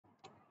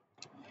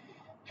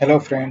Hello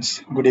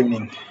friends, good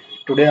evening.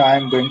 Today I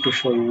am going to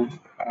show you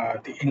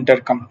the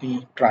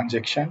intercompany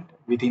transaction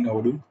within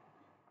Odoo.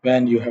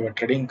 When you have a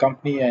trading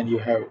company and you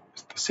have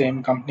the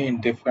same company in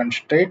different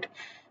state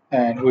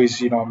and who is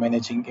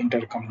managing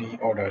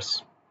intercompany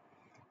orders.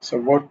 So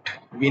what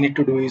we need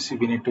to do is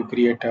we need to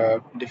create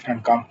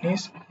different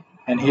companies,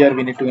 and here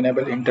we need to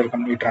enable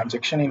intercompany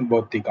transaction in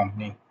both the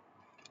company.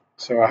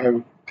 So I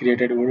have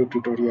created Odoo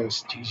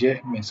tutorials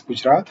GJ means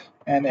Gujarat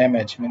and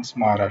MH means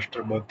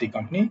Maharashtra, both the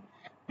company,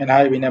 and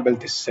I have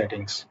enabled these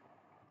settings.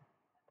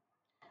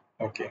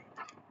 Okay,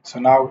 so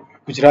now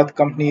Gujarat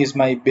company is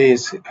my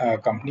base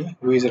company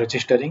who is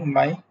registering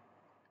my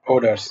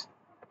orders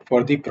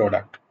for the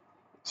product.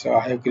 So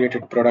I have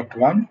created product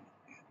one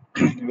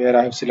where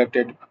I have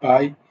selected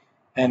buy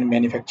and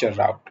manufacture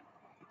route,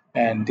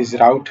 and this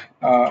route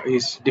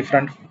is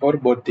different for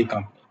both the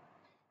company.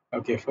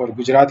 Okay, for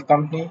Gujarat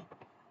company,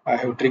 I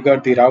have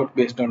triggered the route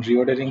based on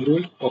reordering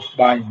rule of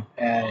buying,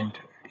 and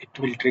it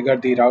will trigger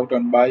the route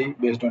on buy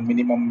based on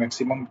minimum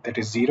maximum, that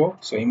is 0.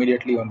 So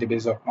immediately on the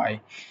basis of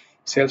my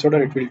sales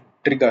order, it will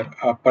trigger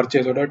a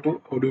purchase order to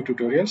Odoo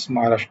Tutorials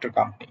Maharashtra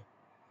company.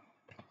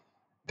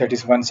 That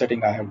is one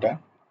setting I have done.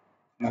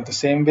 Now the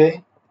same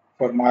way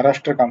for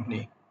Maharashtra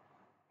company,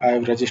 I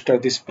have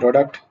registered this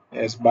product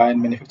as buy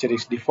and manufacture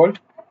is default,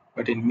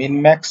 but in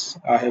min max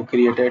I have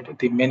created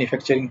the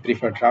manufacturing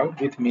preferred route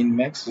with min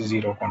max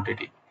 0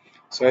 quantity.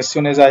 So as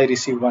soon as I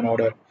receive one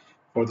order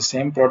for the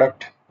same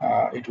product,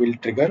 it will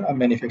trigger a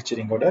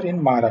manufacturing order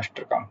in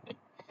Maharashtra company.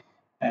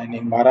 And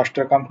in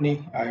Maharashtra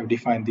company, I have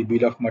defined the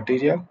bill of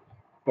material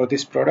for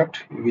this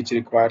product, which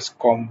requires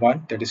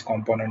COM1, that is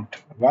component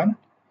 1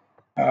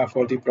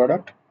 for the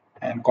product.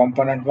 And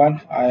component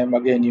 1, I am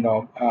again,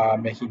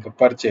 making a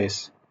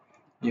purchase,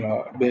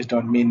 based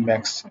on min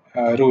max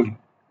rule,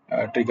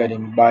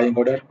 triggering buying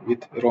order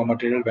with raw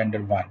material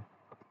vendor 1.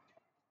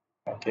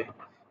 Okay,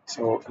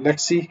 so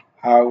let's see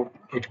how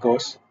it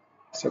goes.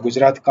 So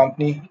Gujarat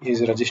company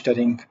is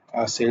registering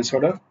a sales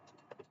order.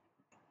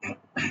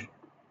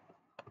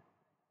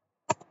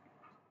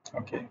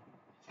 Okay,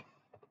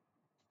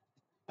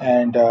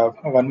 and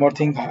one more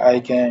thing I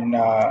can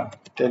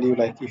tell you,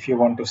 like if you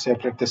want to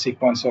separate the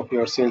sequence of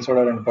your sales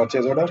order and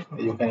purchase order,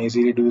 you can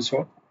easily do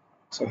so.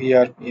 So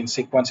here in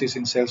sequences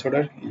in sales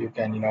order, you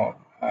can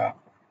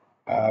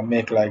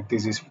make like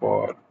this is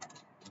for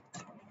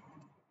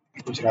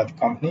Gujarat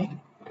company.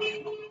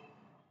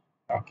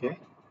 Okay,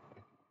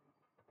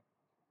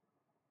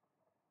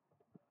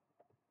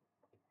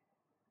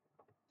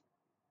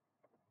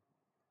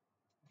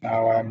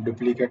 now I'm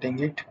duplicating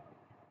it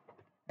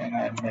and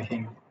I'm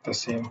making the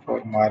same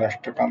for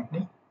Maharashtra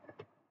company.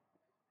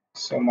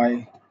 So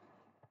my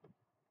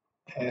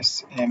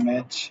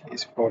SMH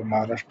is for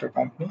Maharashtra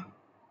company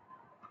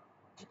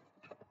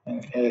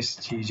and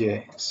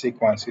SGJ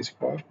sequence is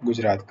for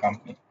Gujarat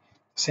company.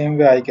 Same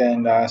way I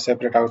can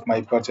separate out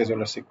my purchase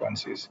order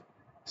sequences.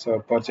 So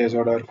purchase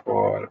order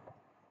for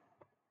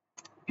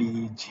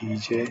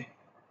PGJ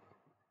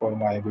for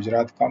my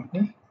Gujarat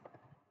company.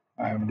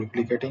 I am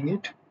duplicating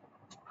it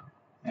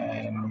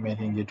and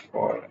making it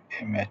for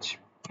MH.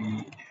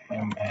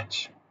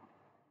 PMH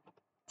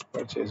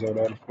purchase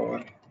order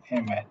for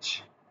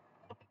MH.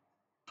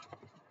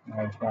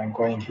 Now if I'm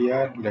going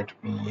here, let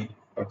me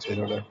purchase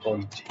order for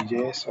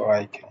GJ so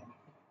I can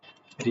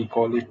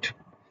recall it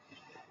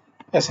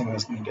as soon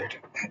as needed.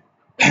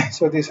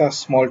 So these are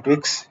small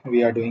tweaks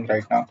we are doing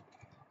right now.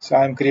 So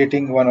I'm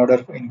creating one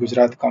order in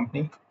Gujarat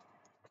company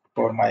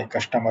for my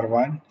customer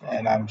one,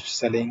 and I'm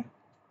selling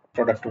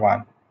product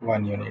one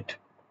unit.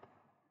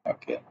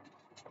 Okay.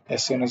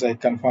 As soon as I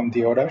confirm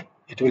the order,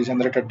 it will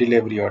generate a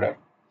delivery order.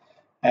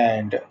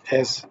 And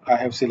as I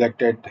have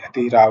selected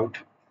the route,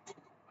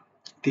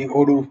 the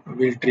Odoo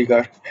will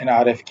trigger an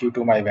RFQ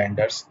to my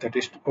vendors, that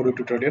is Odoo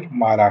tutorial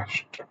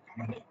Maharashtra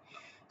company.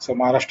 So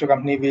Maharashtra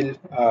company will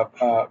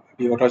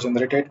be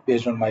auto-generated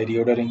based on my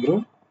reordering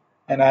rule,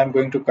 and I am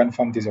going to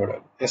confirm this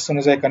order. As soon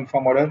as I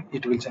confirm order,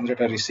 it will generate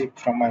a receipt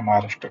from my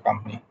Maharashtra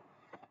company.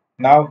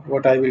 Now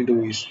what I will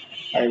do is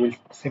I will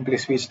simply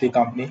switch the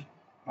company,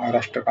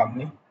 Maharashtra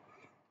company,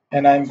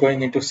 and I am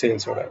going into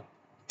sales order.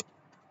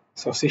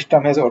 So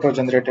system has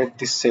auto-generated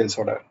this sales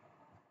order,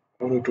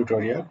 Odoo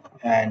tutorial,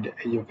 and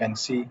you can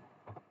see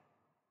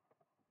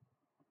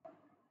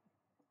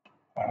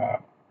uh,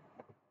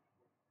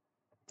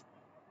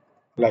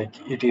 like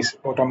it is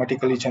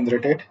automatically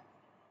generated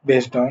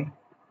based on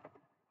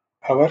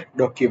our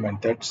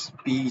document. That's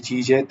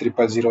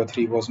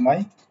PGJ0003 was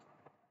my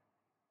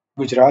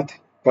Gujarat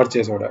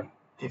purchase order.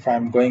 If I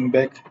am going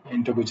back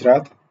into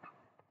Gujarat,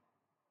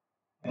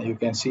 you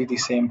can see the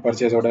same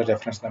purchase order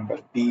reference number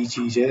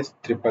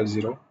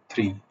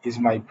PGJ0003 is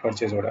my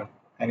purchase order,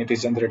 and it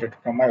is generated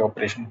from my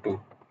operation 2.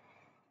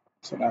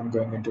 So now I'm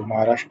going into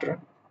Maharashtra,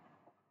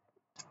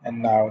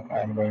 and now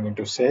I'm going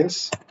into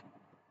sales,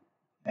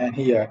 and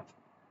here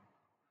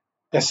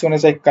as soon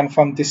as I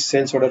confirm this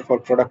sales order for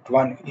product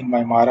 1 in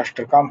my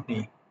Maharashtra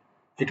company,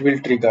 it will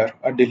trigger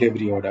a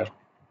delivery order,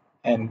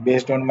 and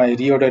based on my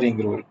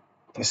reordering rule,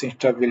 the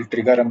system will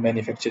trigger a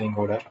manufacturing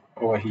order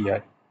over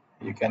here.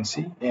 You can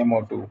see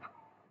MO2.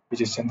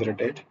 which is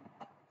generated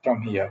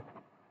from here.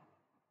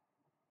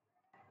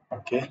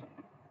 Okay,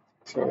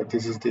 so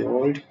this is the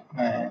old,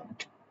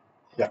 and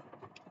yeah,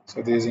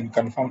 so this is in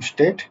confirm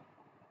state,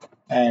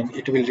 and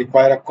it will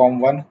require a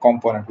com1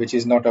 component which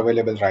is not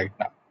available right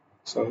now.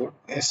 So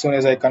as soon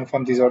as I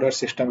confirm this order,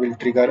 system will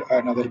trigger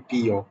another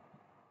PO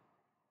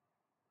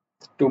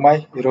to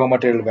my raw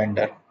material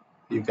vendor.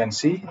 You can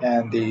see,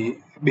 and the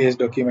base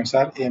documents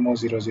are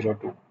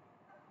MO002.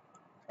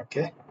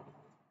 Okay,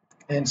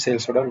 and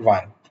sales order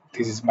 1.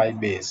 This is my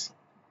base.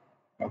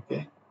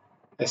 Okay,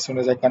 as soon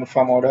as I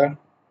confirm order,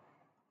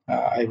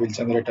 I will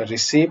generate a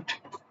receipt.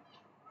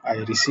 I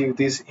receive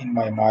this in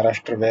my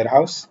Maharashtra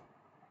warehouse.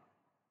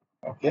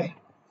 Okay,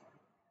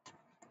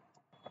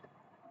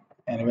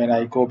 and when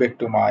I go back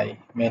to my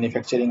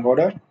manufacturing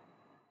order,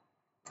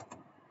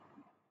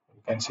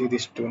 you can see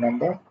this 2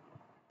 number.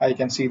 I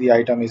can see the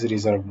item is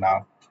reserved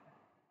now.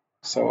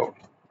 So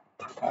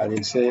I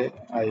will say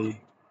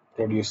I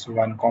produce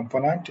one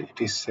component.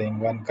 It is saying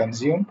one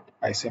consumed.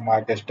 I say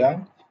mark as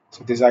done.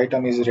 So this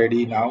item is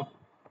ready now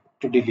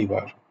to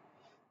deliver.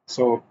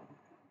 So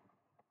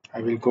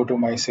I will go to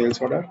my sales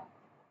order,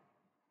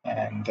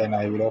 and then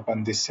I will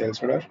open this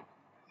sales order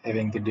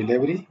having the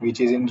delivery,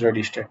 which is in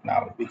ready state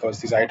now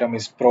because this item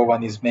is Pro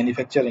 1 is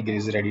manufacturing, it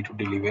is ready to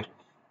deliver.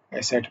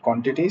 I set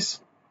quantities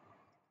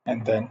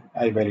and then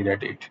I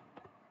validate it.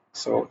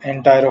 So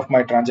entire of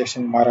my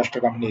transaction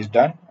Maharashtra company is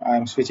done. I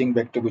am switching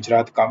back to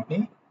Gujarat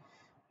company,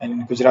 and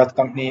in Gujarat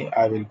company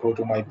I will go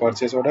to my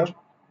purchase order.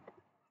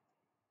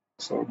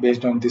 So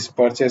based on this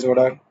purchase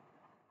order,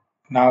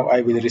 now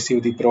I will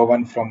receive the Pro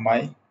 1 from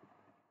my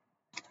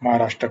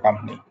Maharashtra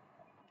company.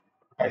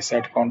 I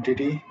set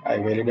quantity, I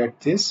validate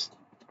this.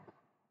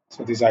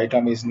 So this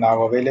item is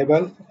now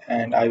available,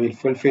 and I will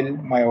fulfill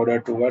my order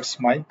towards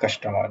my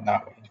customer.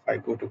 Now if I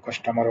go to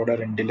customer order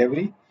and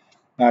delivery,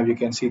 now you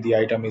can see the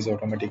item is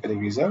automatically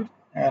reserved,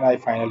 and I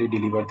finally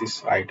deliver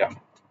this item.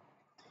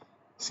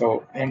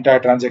 So entire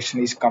transaction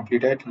is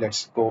completed.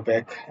 Let's go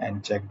back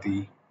and check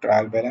the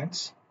trial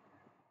balance.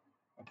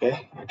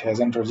 Okay, it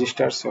hasn't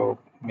registered, so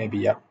maybe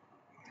yeah,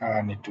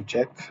 I need to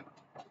check.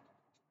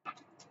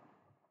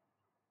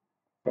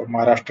 For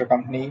Maharashtra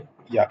company,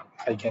 yeah,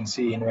 I can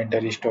see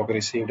inventory, stock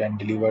received and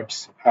delivered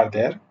are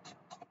there.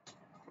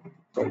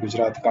 For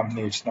Gujarat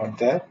company, it's not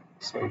there.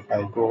 So if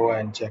I go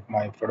and check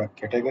my product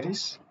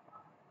categories,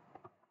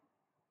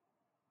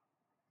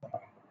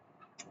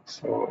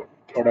 so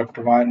product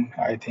one,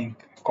 I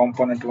think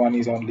component one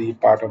is only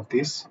part of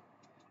this.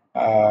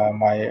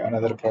 My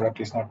another product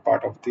is not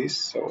part of this,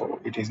 so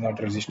it is not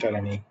registered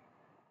any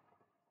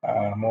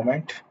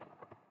moment.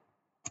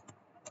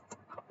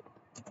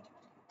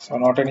 So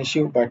not an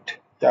issue, but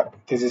yeah,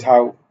 this is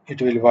how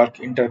it will work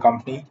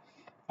intercompany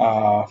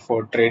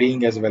for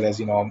trading as well as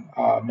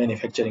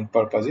manufacturing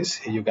purposes.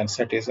 You can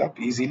set this up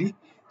easily.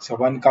 So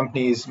one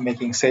company is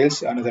making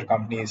sales, another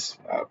company is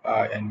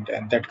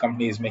and that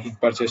company is making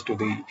purchase to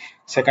the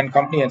second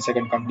company, and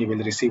second company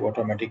will receive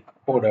automatic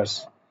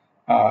orders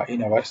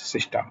in our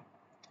system.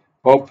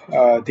 Hope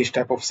this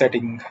type of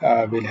setting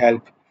will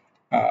help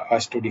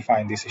us to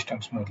define the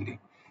system smoothly.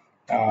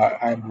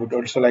 I would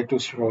also like to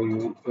show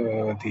you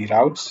the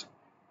routes.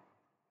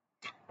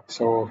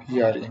 So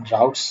here in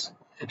routes,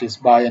 it is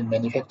buy and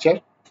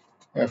manufacture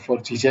for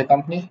GJ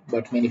company,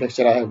 but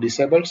manufacturer I have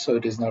disabled, so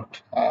it is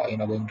not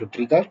going to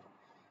trigger.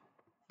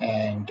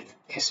 And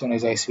as soon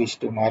as I switch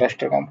to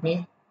Maharashtra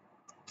company,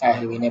 I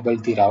have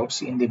enabled the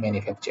routes in the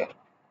manufacturer.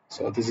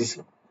 So this is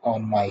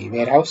on my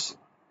warehouse.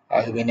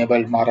 I have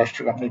enabled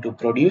Maharashtra company to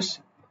produce,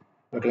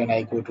 but when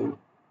I go to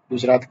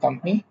Gujarat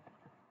company,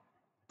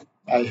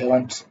 I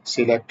haven't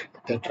select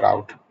that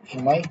route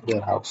in my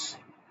warehouse.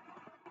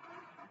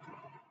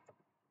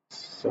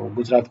 So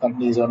Gujarat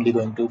company is only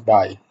going to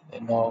buy,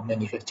 no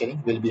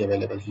manufacturing will be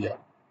available here.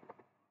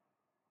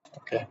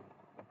 Okay.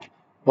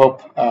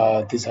 Hope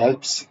this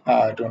helps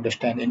to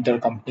understand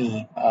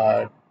intercompany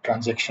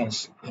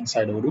transactions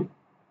inside Odoo.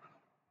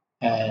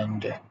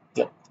 And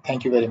yeah,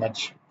 thank you very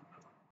much.